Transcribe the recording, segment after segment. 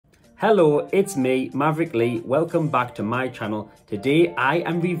Hello, it's me, Maverick Lee. Welcome back to my channel. Today I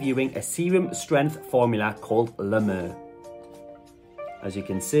am reviewing a serum strength formula called Mer. As you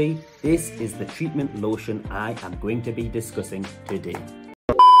can see, this is the treatment lotion I am going to be discussing today.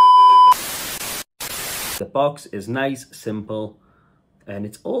 The box is nice, simple, and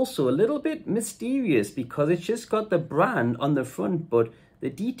it's also a little bit mysterious because it's just got the brand on the front, but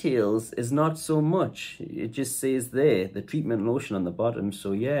the details is not so much. It just says there, the treatment lotion on the bottom.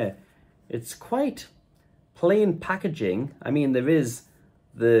 So yeah, it's quite plain packaging. I mean, there is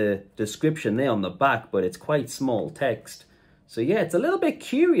the description there on the back, but it's quite small text. So yeah, it's a little bit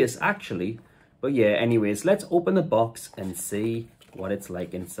curious actually. But yeah, anyways, let's open the box and see what it's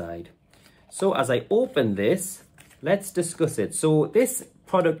like inside. So as I open this, let's discuss it. So this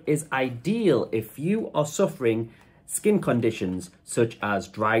product is ideal if you are suffering skin conditions such as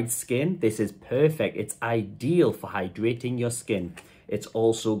dried skin. This is perfect. It's ideal for hydrating your skin. It's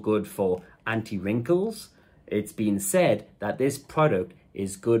also good for anti-wrinkles. It's been said that this product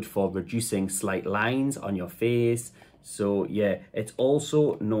is good for reducing slight lines on your face. So yeah, it's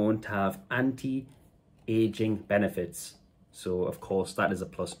also known to have anti-aging benefits. So of course that is a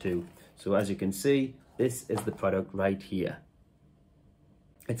plus too. So as you can see, this is the product right here.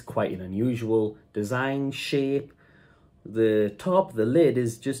 It's quite an unusual design, shape. The top, the lid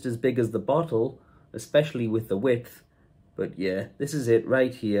is just as big as the bottle, especially with the width. But yeah, this is it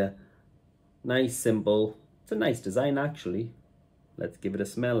right here. Nice, simple. It's a nice design actually. Let's give it a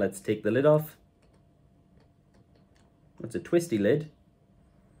smell. Let's take the lid off. It's a twisty lid.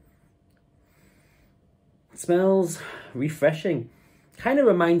 It smells refreshing. Kind of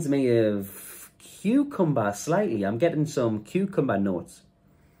reminds me of cucumber slightly. I'm getting some cucumber notes.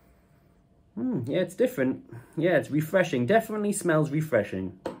 Yeah, it's different. Yeah, it's refreshing. Definitely smells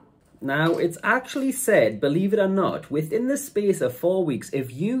refreshing. Now, it's actually said, believe it or not, within the space of 4 weeks,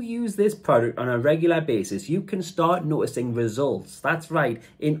 if you use this product on a regular basis, you can start noticing results. That's right,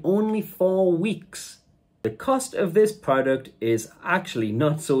 in only 4 weeks. The cost of this product is actually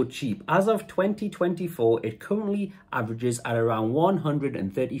not so cheap. As of 2024, it currently averages at around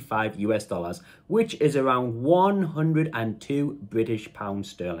 135 US dollars, which is around 102 British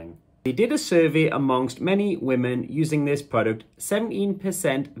pounds sterling. They did a survey amongst many women using this product.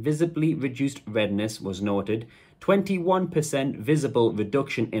 17% visibly reduced redness was noted. 21% visible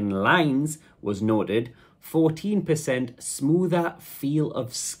reduction in lines was noted. 14% smoother feel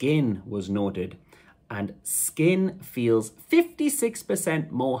of skin was noted. And skin feels 56%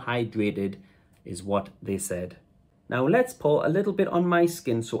 more hydrated is what they said. Now let's pour a little bit on my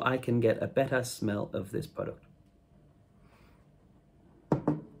skin so I can get a better smell of this product.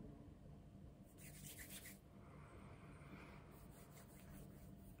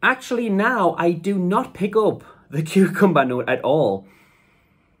 Actually, now I do not pick up the cucumber note at all.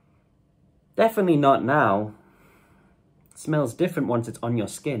 Definitely not now. It smells different once it's on your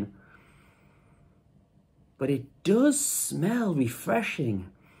skin. But it does smell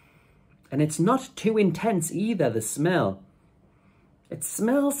refreshing. And it's not too intense either, the smell. It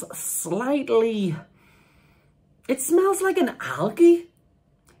smells slightly... It smells like an algae.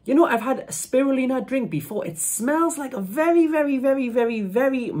 You know, I've had a spirulina drink before. It smells like a very, very, very, very,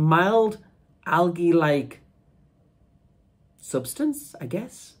 very mild algae-like substance, I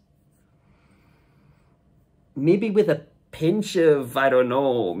guess. Maybe with a pinch of, I don't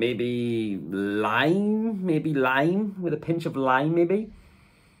know, maybe lime, with a pinch of lime, maybe.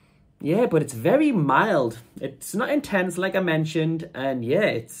 Yeah, but it's very mild. It's not intense, like I mentioned, and yeah,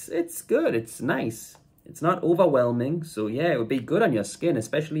 it's good, it's nice. It's not overwhelming, so yeah, it would be good on your skin,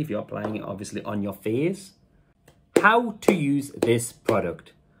 especially if you're applying it obviously on your face. How to use this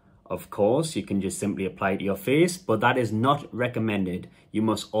product? Of course, you can just simply apply it to your face, but that is not recommended. You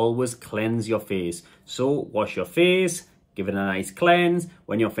must always cleanse your face. So wash your face, give it a nice cleanse.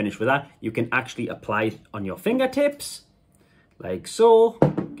 When you're finished with that, you can actually apply it on your fingertips, like so.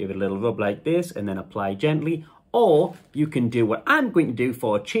 Give it a little rub like this, and then apply gently. Or you can do what I'm going to do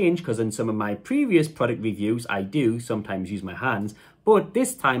for a change, because in some of my previous product reviews, I do sometimes use my hands. But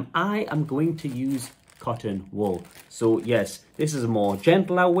this time, I am going to use cotton wool. So yes, this is a more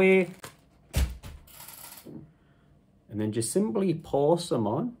gentler way. And then just simply pour some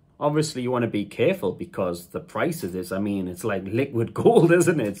on. Obviously, you want to be careful because the price of this, I mean, it's like liquid gold,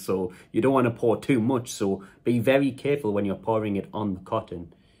 isn't it? So you don't want to pour too much. So be very careful when you're pouring it on the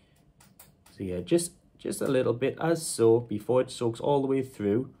cotton. So yeah, just a little bit as so before it soaks all the way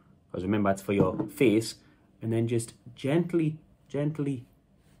through, because remember it's for your face. And then just gently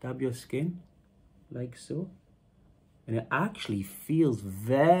dab your skin like so, and it actually feels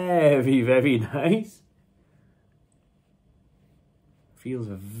very, very nice. Feels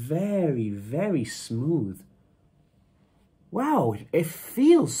very, very smooth. Wow, it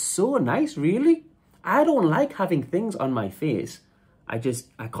feels so nice, really. I don't like having things on my face. I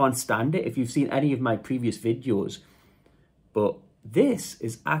can't stand it if you've seen any of my previous videos. But this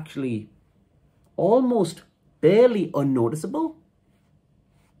is actually almost barely unnoticeable.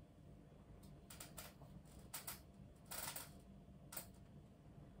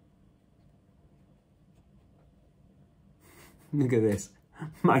 Look at this.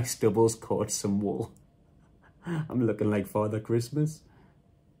 My stubble's caught some wool. I'm looking like Father Christmas.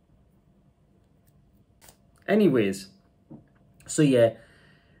 Anyways, so yeah,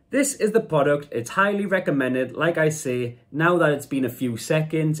 this is the product. It's highly recommended. Like I say, now that it's been a few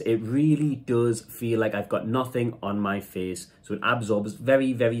seconds, it really does feel like I've got nothing on my face. So it absorbs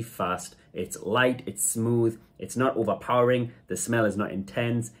very, very fast. It's light, it's smooth, it's not overpowering, the smell is not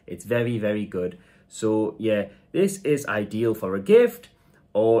intense, it's very, very good. So yeah, this is ideal for a gift,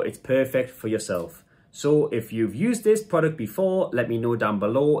 or it's perfect for yourself. So if you've used this product before, let me know down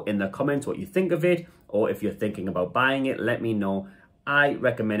below in the comments what you think of it, or if you're thinking about buying it, let me know. I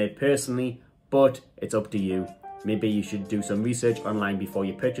recommend it personally, but it's up to you. Maybe you should do some research online before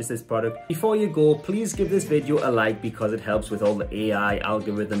you purchase this product. Before you go, please give this video a like because it helps with all the AI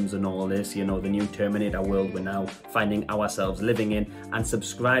algorithms and all this, you know, the new Terminator world we're now finding ourselves living in, and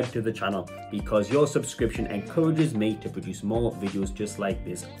subscribe to the channel because your subscription encourages me to produce more videos just like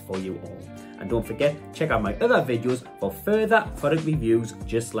this for you all. And don't forget, check out my other videos for further product reviews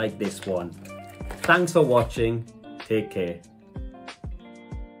just like this one. Thanks for watching. Take care.